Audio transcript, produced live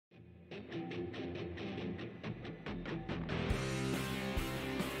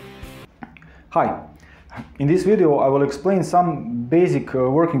Hi, in this video I will explain some basic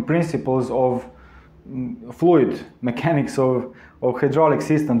working principles of fluid mechanics of hydraulic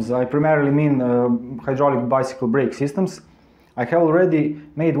systems. I primarily mean hydraulic bicycle brake systems. I have already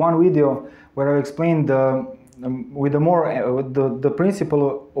made one video where I explained with the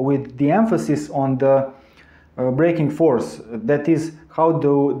principle with the emphasis on the braking force. That is, how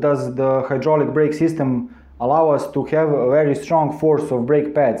does the hydraulic brake system allow us to have a very strong force of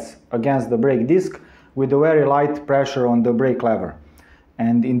brake pads against the brake disc with a very light pressure on the brake lever.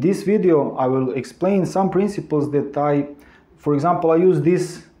 And in this video I will explain some principles that for example, I use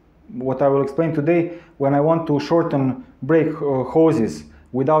this, what I will explain today, when I want to shorten brake hoses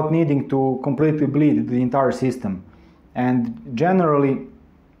without needing to completely bleed the entire system. And generally,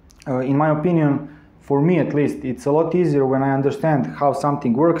 in my opinion, for me at least, it's a lot easier when I understand how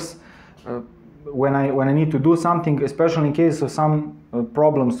something works, when I need to do something, especially in case of some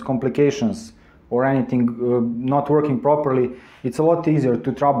problems, complications, or anything not working properly. It's a lot easier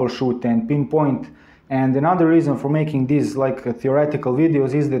to troubleshoot and pinpoint. And another reason for making these theoretical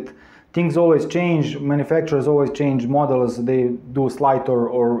videos is that things always change, manufacturers always change models, they do slight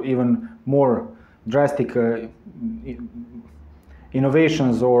or even more drastic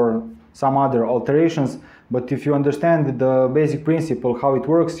innovations or some other alterations. But if you understand the basic principle, how it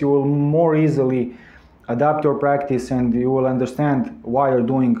works, you will more easily adapt your practice and you will understand why you're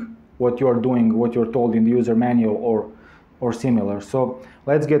doing, what you're told in the user manual or similar. So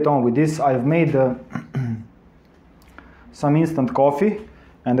let's get on with this. I've made some instant coffee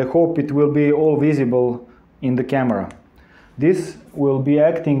and I hope it will be all visible in the camera. This will be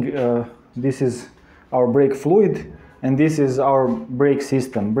acting, this is our brake fluid and this is our brake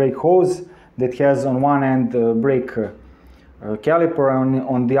system, brake hose, that has on one end brake caliper and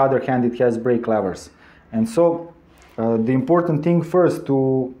on the other hand it has brake levers. And so the important thing first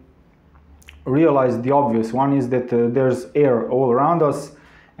to realize the obvious one is that there's air all around us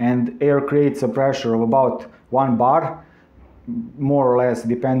and air creates a pressure of about 1 bar, more or less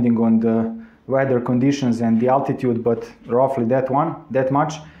depending on the weather conditions and the altitude, but roughly that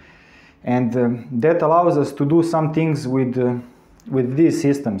much. And that allows us to do some things with these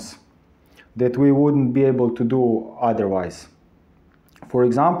systems that we wouldn't be able to do otherwise. For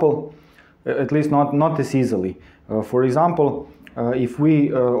example, at least not as easily. For example, if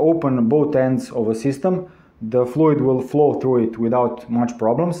we open both ends of a system, the fluid will flow through it without much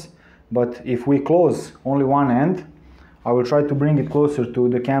problems. But if we close only one end, I will try to bring it closer to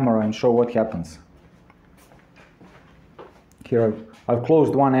the camera and show what happens. Here I've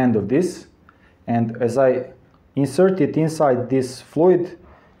closed one end of this, and as I insert it inside this fluid,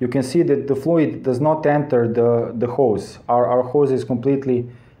 you can see that the fluid does not enter the hose. Our hose is completely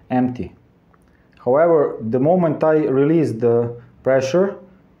empty. However, the moment I release the pressure,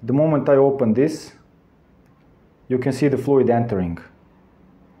 the moment I open this, you can see the fluid entering.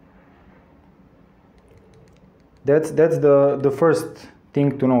 That's the first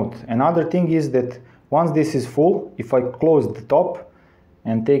thing to note. Another thing is that once this is full, if I close the top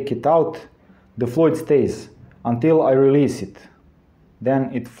and take it out, the fluid stays until I release it.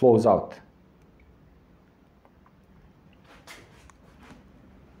 Then it flows out.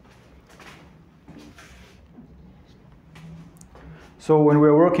 So when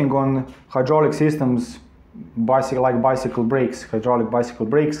we're working on hydraulic systems, like bicycle brakes, hydraulic bicycle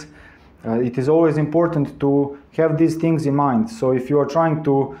brakes, it is always important to have these things in mind. So if you are trying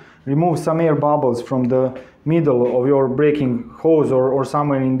to remove some air bubbles from the middle of your braking hose or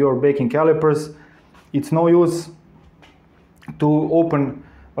somewhere in your braking calipers, it's no use to open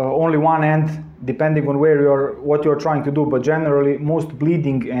only one end, depending on what you're trying to do. But generally, most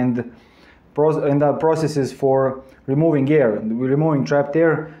bleeding and processes for removing air, removing trapped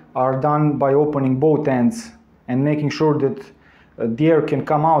air, are done by opening both ends and making sure that the air can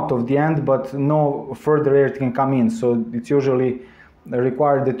come out of the end, but no further air can come in. So it's usually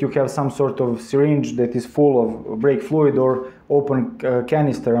required that you have some sort of syringe that is full of brake fluid or open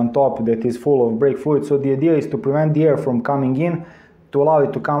canister on top that is full of brake fluid. So the idea is to prevent the air from coming in, to allow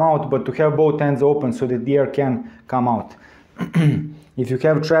it to come out, but to have both ends open so that the air can come out. If you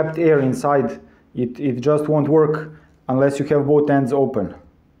have trapped air inside, it just won't work unless you have both ends open.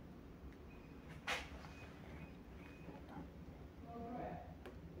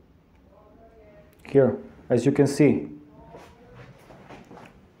 Here, as you can see,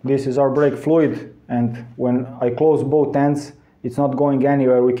 this is our brake fluid, and when I close both ends, it's not going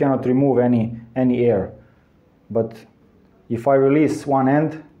anywhere. We cannot remove any air. But if I release one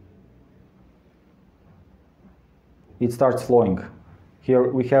end, it starts flowing. Here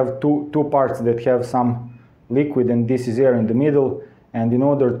we have two parts that have some liquid, and this is air in the middle. And in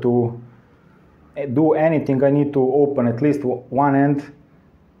order to do anything, I need to open at least one end.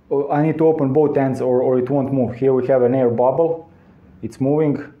 I need to open both ends or it won't move. Here we have an air bubble. It's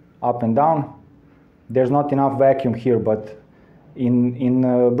moving up and down. There's not enough vacuum here, but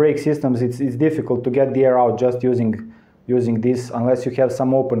in brake systems it's difficult to get the air out just using this, unless you have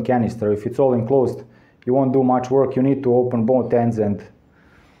some open canister. If it's all enclosed, you won't do much work. You need to open both ends and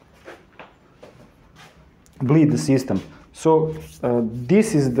bleed the system. So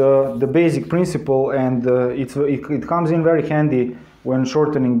this is the basic principle, and it comes in very handy when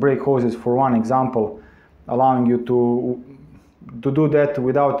shortening brake hoses, for one example, allowing you to do that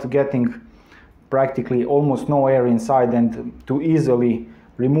without getting practically almost no air inside, and to easily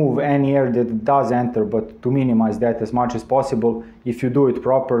remove any air that does enter, but to minimize that as much as possible if you do it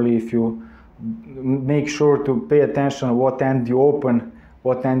properly, if you make sure to pay attention to what end you open,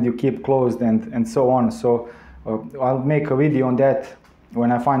 what end you keep closed, and so on. So I'll make a video on that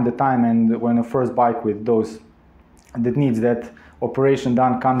when I find the time, and when a first bike with those that needs that operation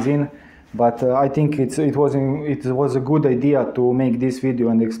done comes in. But I think it was a good idea to make this video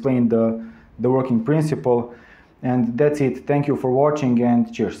and explain the working principle. And that's it. Thank you for watching,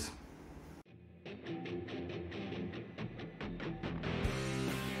 and cheers.